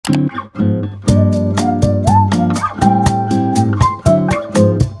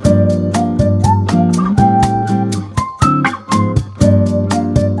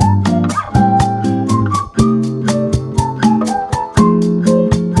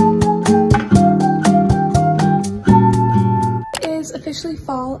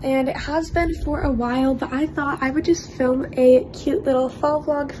Fall, and it has been for a while, but I thought I would just film a cute little fall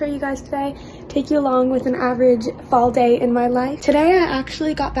vlog for you guys today, take you along with an average fall day in my life. Today I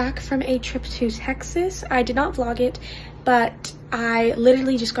actually got back from a trip to Texas. I did not vlog it, but I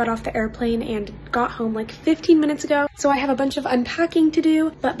literally just got off the airplane and got home like 15 minutes ago, so I have a bunch of unpacking to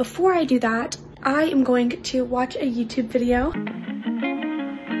do. But before I do that, I am going to watch a YouTube video.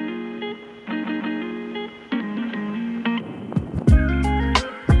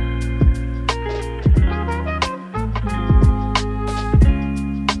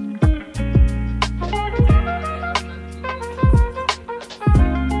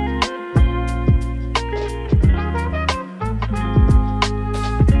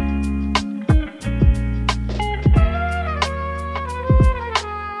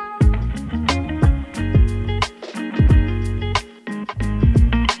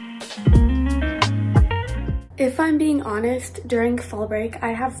 If I'm being honest, during fall break, I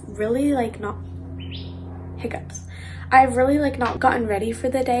have really I've really not gotten ready for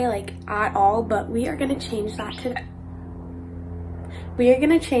the day at all, but we are gonna change that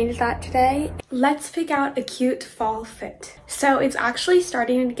today. Let's pick out a cute fall fit. So it's actually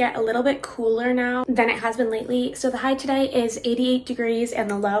starting to get a little bit cooler now than it has been lately. So the high today is 88 degrees and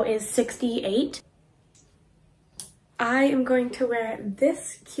the low is 68. I am going to wear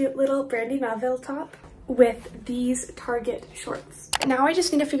this cute little Brandy Melville top with these Target shorts. Now I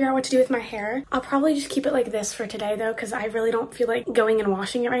just need to figure out what to do with my hair. I'll probably just keep it like this for today though, because I really don't feel like going and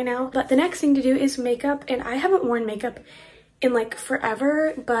washing it right now. But the next thing to do is makeup, and I haven't worn makeup in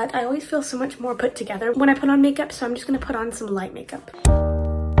forever, but I always feel so much more put together when I put on makeup, so I'm just gonna put on some light makeup.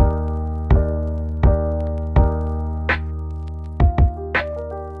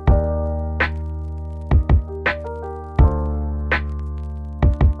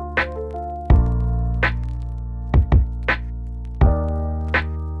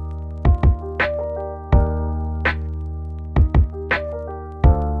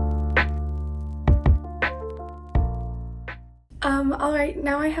 Alright,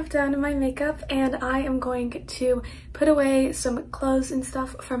 now I have done my makeup and I am going to put away some clothes and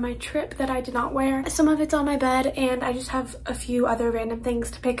stuff from my trip that I did not wear. Some of it's on my bed and I just have a few other random things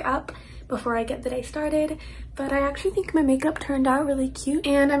to pick up before I get the day started. But I actually think my makeup turned out really cute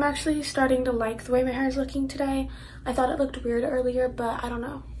and I'm actually starting to like the way my hair is looking today. I thought it looked weird earlier, but I don't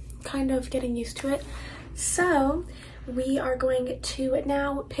know, kind of getting used to it. So we are going to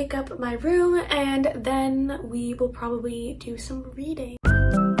now pick up my room and then we will probably do some reading.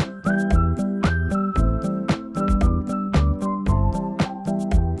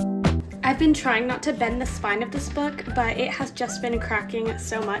 I've been trying not to bend the spine of this book, but it has just been cracking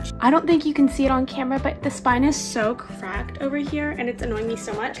so much. I don't think you can see it on camera, but the spine is so cracked over here and it's annoying me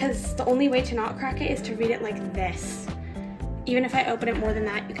so much because the only way to not crack it is to read it like this. Even if I open it more than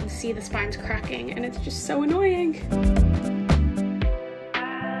that, you can see the spine's cracking and it's just so annoying.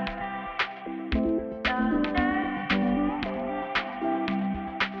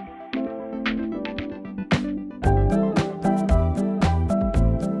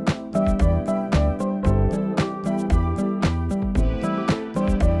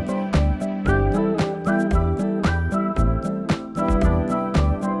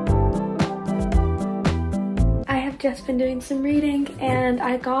 Just been doing some reading and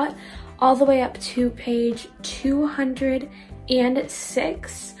I got all the way up to page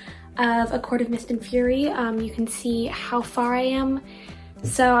 206 of A Court of Mist and Fury. You can see how far I am.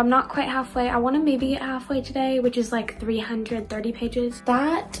 So I'm not quite halfway. I want to maybe get halfway today, which is like 330 pages.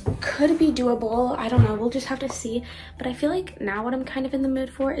 That could be doable. I don't know. We'll just have to see. But I feel like now what I'm kind of in the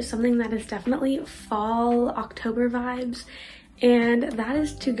mood for is something that is definitely fall October vibes. And that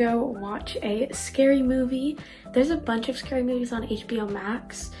is to go watch a scary movie. There's a bunch of scary movies on HBO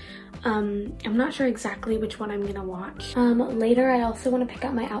Max. I'm not sure exactly which one I'm gonna watch. Later, I also want to pick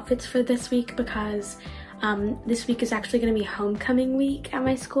out my outfits for this week because this week is actually gonna be homecoming week at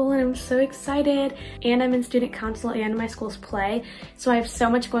my school and I'm so excited. And I'm in student council and my school's play. So I have so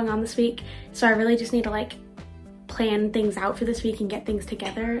much going on this week. So I really just need to plan things out for this week and get things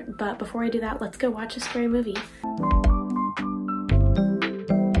together. But before I do that, let's go watch a scary movie.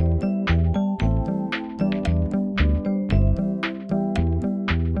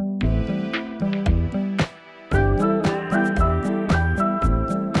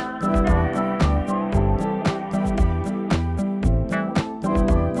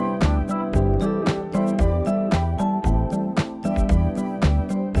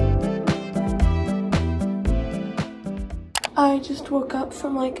 just woke up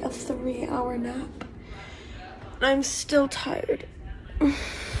from like a 3-hour nap. I'm still tired.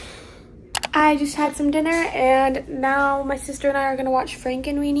 I just had some dinner and now my sister and I are gonna watch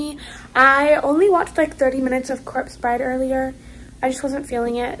Frankenweenie. I only watched like 30 minutes of Corpse Bride earlier. I just wasn't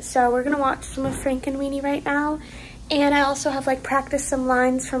feeling it. So we're gonna watch some of Frankenweenie right now. And I also have like practiced some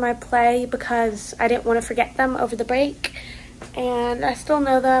lines for my play because I didn't want to forget them over the break. And I still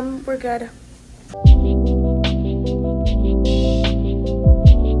know them. We're good.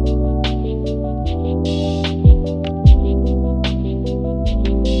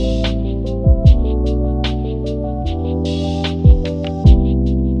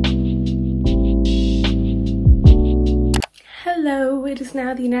 Hello, it is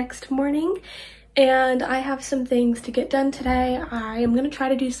now the next morning and I have some things to get done today. I am going to try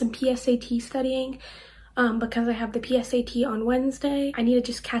to do some PSAT studying because I have the PSAT on Wednesday. I need to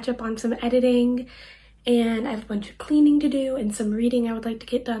just catch up on some editing and I have a bunch of cleaning to do and some reading I would like to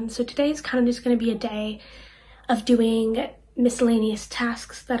get done. So today is kind of just going to be a day of doing miscellaneous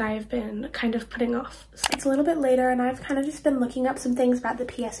tasks that I've been kind of putting off. So it's a little bit later and I've kind of just been looking up some things about the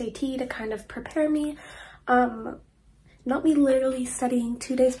PSAT to kind of prepare me. Not me literally studying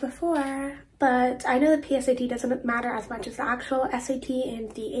 2 days before, but I know the PSAT doesn't matter as much as the actual SAT and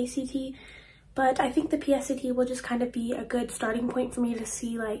the ACT, but I think the PSAT will just kind of be a good starting point for me to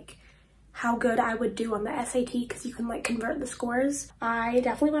see like how good I would do on the SAT because you can like convert the scores. I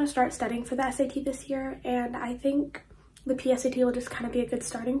definitely want to start studying for the SAT this year and I think the PSAT will just kind of be a good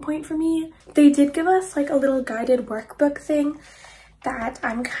starting point for me. They did give us like a little guided workbook thing that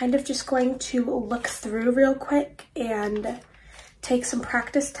I'm kind of just going to look through real quick and take some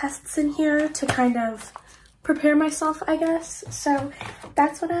practice tests in here to kind of prepare myself, I guess. So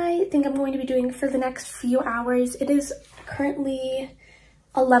that's what I think I'm going to be doing for the next few hours. It is currently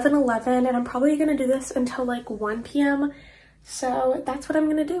 11:11 and I'm probably going to do this until like 1 p.m. So that's what I'm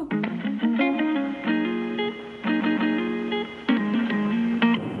going to do.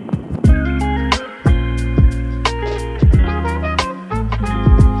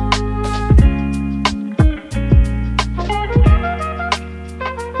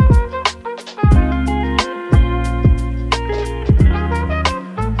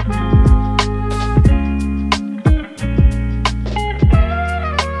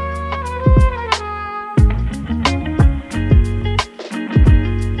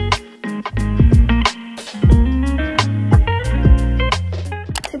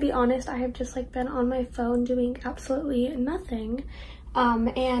 Honest, I have just like been on my phone doing absolutely nothing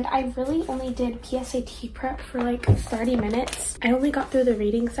and I really only did PSAT prep for like 30 minutes. I only got through the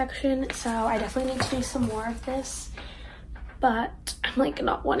reading section, so I definitely need to do some more of this, but I'm like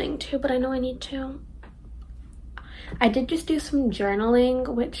not wanting to, but I know I need to. I did just do some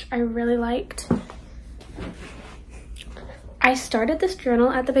journaling, which I really liked. I started this journal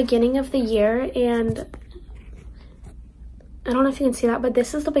at the beginning of the year and I don't know if you can see that, but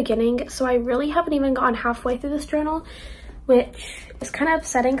this is the beginning. So I really haven't even gone halfway through this journal, which is kind of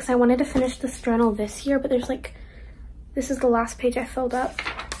upsetting because I wanted to finish this journal this year, but there's like, this is the last page I filled up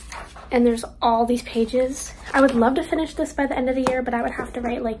and there's all these pages. I would love to finish this by the end of the year, but I would have to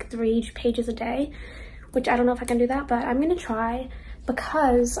write like 3 pages a day, which I don't know if I can do that, but I'm gonna try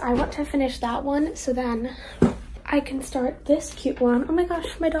because I want to finish that one so then I can start this cute one. Oh my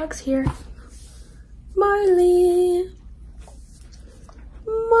gosh, my dog's here. Marley.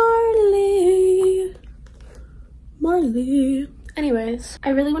 Marley. Anyways, I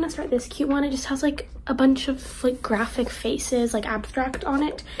really want to start this cute one. It just has like a bunch of like graphic faces, like abstract on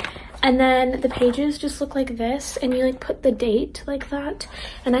it. And then the pages just look like this and you like put the date like that.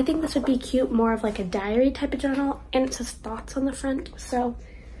 And I think this would be cute, more of like a diary type of journal. And it says thoughts on the front. So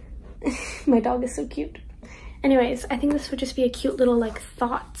my dog is so cute. Anyways, I think this would just be a cute little like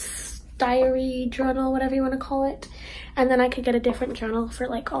thoughts diary journal, whatever you want to call it. And then I could get a different journal for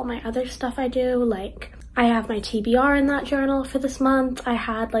like all my other stuff I do. Like I have my TBR in that journal for this month. I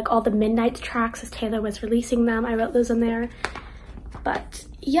had like all the midnight tracks as Taylor was releasing them. I wrote those in there. But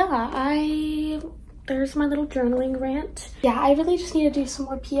yeah, there's my little journaling rant. Yeah, I really just need to do some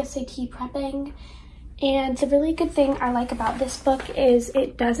more PSAT prepping. And the really good thing I like about this book is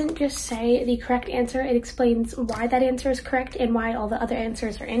it doesn't just say the correct answer. It explains why that answer is correct and why all the other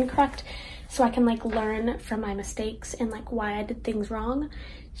answers are incorrect. So I can like learn from my mistakes and like why I did things wrong.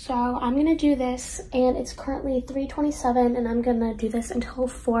 So I'm gonna do this and it's currently 3:27 and I'm gonna do this until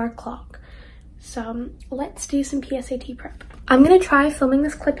 4 o'clock. So let's do some PSAT prep. I'm gonna try filming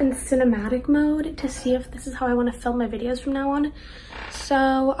this clip in cinematic mode to see if this is how I want to film my videos from now on.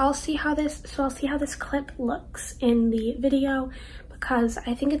 So I'll see how this clip looks in the video because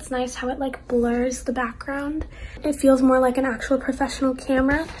I think it's nice how it like blurs the background. It feels more like an actual professional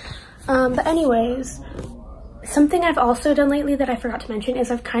camera. But anyways, something I've also done lately that I forgot to mention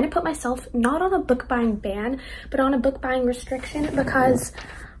is I've kind of put myself not on a book buying ban, but on a book buying restriction because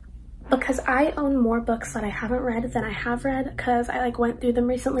I own more books that I haven't read than I have read, because I like went through them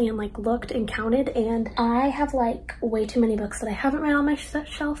recently and like looked and counted, and I have like way too many books that I haven't read on my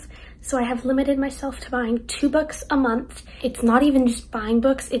shelf. So I have limited myself to buying 2 books a month. It's not even just buying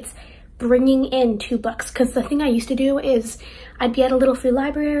books, it's bringing in 2 books, because the thing I used to do is I'd be at a little free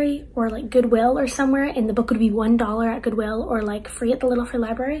library or like Goodwill or somewhere, and the book would be $1 at Goodwill or like free at the little free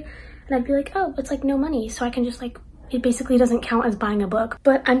library, and I'd be like, oh, it's like no money, so I can just like, it basically doesn't count as buying a book,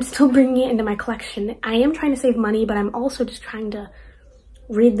 but I'm still bringing it into my collection. I am trying to save money, but I'm also just trying to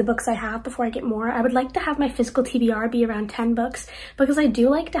read the books I have before I get more. I would like to have my physical TBR be around 10 books, because I do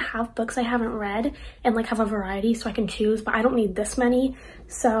like to have books I haven't read and like have a variety so I can choose, but I don't need this many.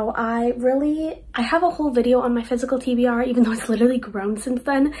 So I have a whole video on my physical TBR, even though it's literally grown since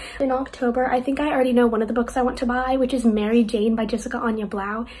then. In October, I think I already know one of the books I want to buy, which is Mary Jane by Jessica Anya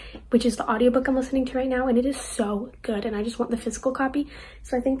Blau, which is the audiobook I'm listening to right now, and it is so good, and I just want the physical copy.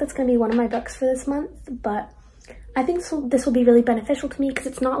 So I think that's going to be one of my books for this month, but I think this will be really beneficial to me because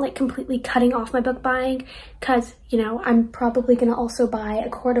it's not like completely cutting off my book buying, because, you know, I'm probably going to also buy A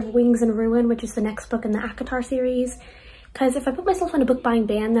Court of Wings and Ruin, which is the next book in the ACOTAR series, because if I put myself on a book buying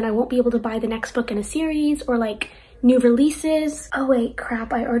ban, then I won't be able to buy the next book in a series or like new releases. Oh wait,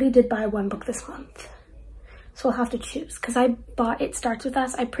 crap, I already did buy 1 book this month, so I'll have to choose, because I bought It Starts With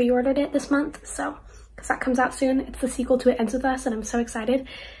Us. I pre-ordered it this month, so because that comes out soon. It's the sequel to It Ends With Us, and I'm so excited.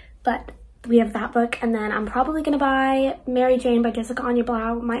 But we have that book, and then I'm probably gonna buy Mary Jane by Jessica Anya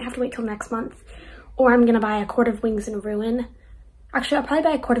Blau. Might have to wait till next month, or I'm gonna buy A Court of Wings and Ruin. Actually, I'll probably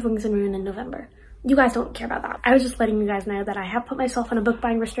buy A Court of Wings and Ruin in November. You guys don't care about that. I was just letting you guys know that I have put myself on a book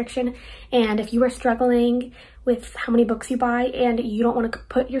buying restriction, and if you are struggling with how many books you buy and you don't want to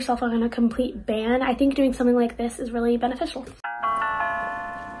put yourself on a complete ban, I think doing something like this is really beneficial.